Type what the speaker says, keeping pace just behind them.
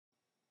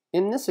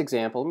In this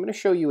example, I'm going to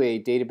show you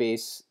a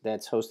database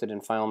that's hosted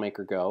in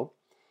FileMaker Go.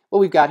 What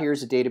we've got here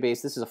is a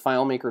database. This is a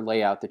FileMaker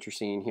layout that you're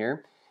seeing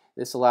here.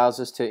 This allows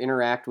us to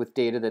interact with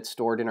data that's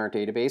stored in our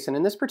database. And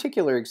in this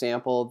particular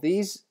example,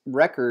 these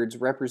records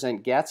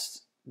represent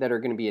guests that are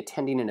going to be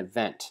attending an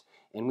event,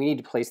 and we need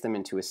to place them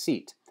into a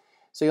seat.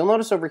 So you'll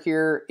notice over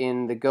here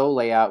in the Go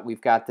layout,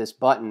 we've got this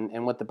button,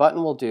 and what the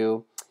button will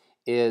do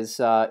is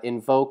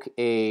invoke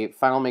a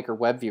FileMaker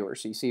web viewer.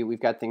 So you see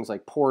we've got things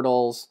like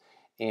portals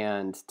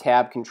and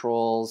tab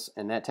controls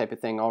and that type of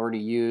thing already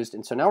used.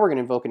 And so now we're going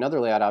to invoke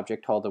another layout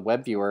object called the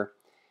web viewer.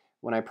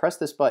 When I press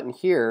this button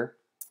here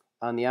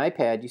on the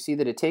iPad, you see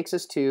that it takes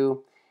us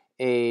to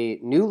a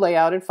new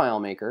layout in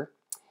FileMaker.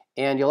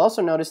 And you'll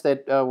also notice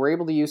that we're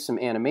able to use some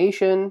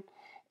animation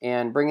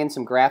and bring in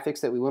some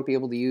graphics that we wouldn't be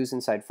able to use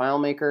inside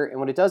FileMaker. And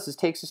what it does is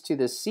takes us to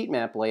this seat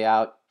map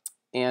layout.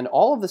 And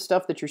all of the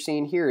stuff that you're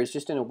seeing here is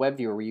just in a web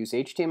viewer. We use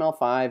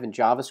HTML5 and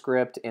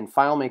JavaScript and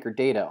FileMaker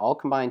data all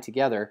combined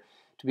together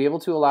to be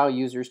able to allow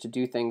users to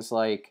do things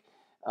like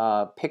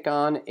pick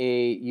on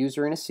a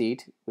user in a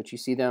seat, which you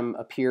see them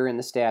appear in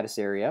the status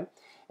area.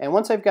 And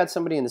once I've got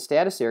somebody in the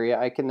status area,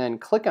 I can then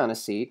click on a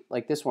seat,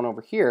 like this one over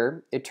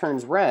here. It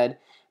turns red,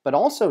 but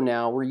also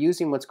now we're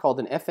using what's called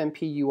an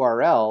FMP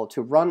URL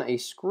to run a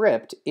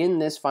script in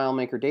this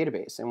FileMaker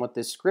database. And what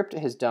this script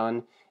has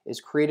done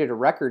is created a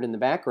record in the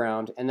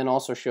background and then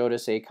also showed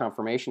us a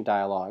confirmation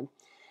dialog.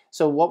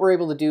 So what we're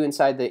able to do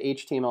inside the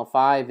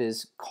HTML5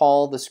 is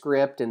call the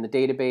script and the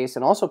database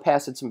and also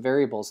pass it some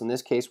variables. In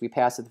this case, we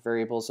pass it the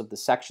variables of the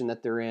section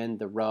that they're in,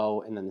 the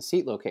row, and then the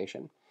seat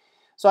location.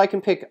 So I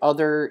can pick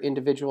other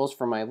individuals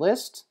from my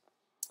list.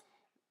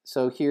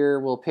 So here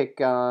we'll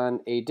pick on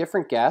a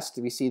different guest.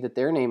 We see that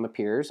their name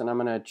appears, and I'm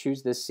going to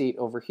choose this seat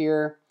over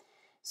here,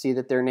 see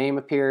that their name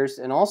appears,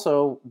 and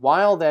also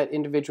while that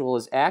individual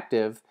is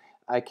active,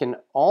 I can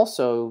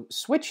also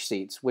switch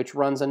seats, which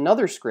runs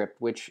another script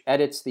which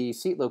edits the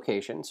seat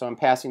location. So I'm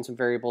passing some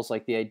variables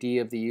like the ID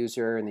of the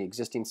user and the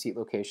existing seat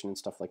location and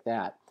stuff like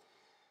that.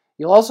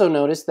 You'll also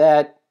notice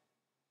that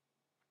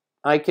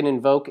I can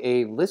invoke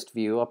a list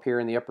view up here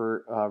in the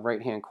upper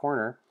right-hand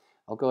corner.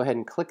 I'll go ahead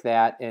and click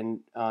that and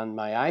on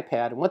my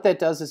iPad. And what that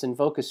does is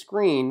invoke a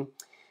screen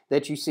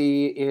that you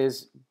see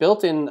is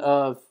built in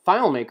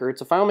FileMaker.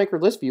 It's a FileMaker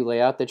Listview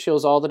layout that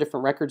shows all the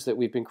different records that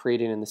we've been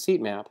creating in the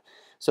seat map.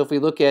 So if we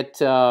look at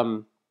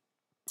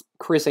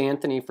Chris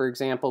Anthony, for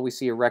example, we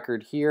see a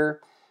record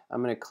here.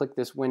 I'm going to click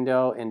this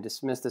window and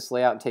dismiss this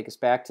layout and take us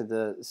back to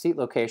the seat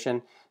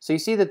location. So you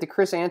see that the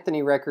Chris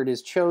Anthony record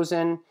is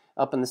chosen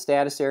up in the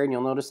status area, and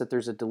you'll notice that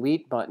there's a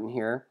delete button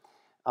here.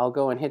 I'll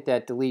go and hit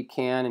that delete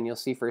can, and you'll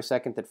see for a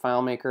second that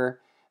FileMaker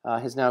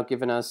has now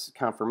given us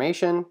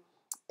confirmation.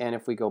 And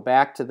if we go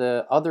back to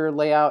the other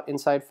layout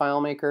inside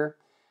FileMaker,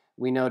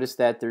 we notice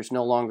that there's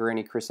no longer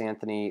any Chris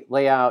Anthony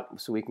layout,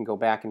 so we can go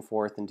back and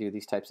forth and do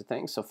these types of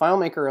things. So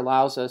FileMaker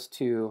allows us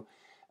to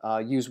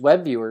use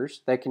web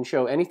viewers that can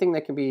show anything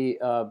that can be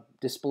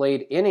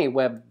displayed in a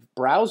web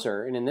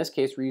browser, and in this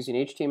case we're using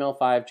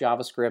HTML5,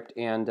 JavaScript,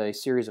 and a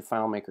series of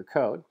FileMaker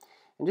code.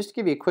 And just to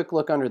give you a quick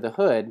look under the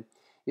hood,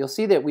 you'll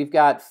see that we've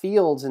got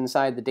fields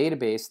inside the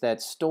database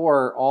that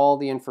store all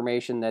the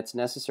information that's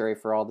necessary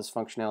for all this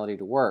functionality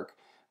to work.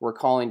 We're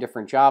calling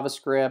different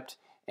JavaScript,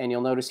 and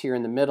you'll notice here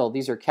in the middle,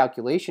 these are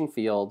calculation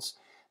fields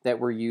that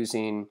we're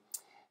using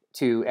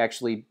to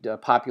actually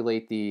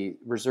populate the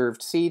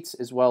reserved seats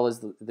as well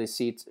as the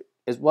seats,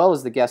 as well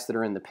as the guests that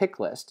are in the pick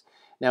list.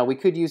 Now we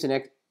could use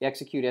an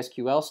execute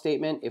SQL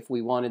statement if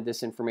we wanted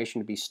this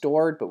information to be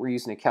stored, but we're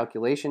using a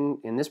calculation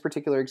in this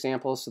particular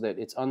example so that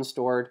it's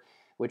unstored,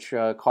 which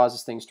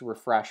causes things to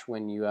refresh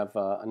when you have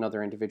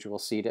another individual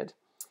seated.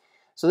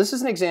 So this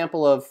is an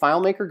example of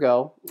FileMaker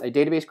Go, a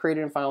database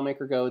created in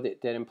FileMaker Go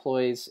that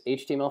employs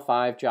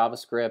HTML5,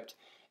 JavaScript,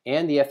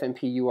 and the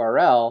FMP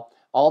URL,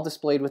 all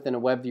displayed within a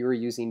web viewer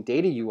using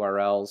data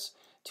URLs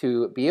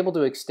to be able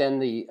to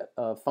extend the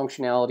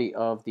functionality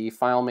of the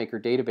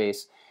FileMaker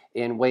database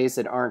in ways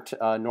that aren't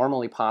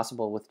normally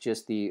possible with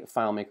just the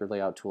FileMaker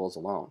layout tools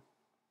alone.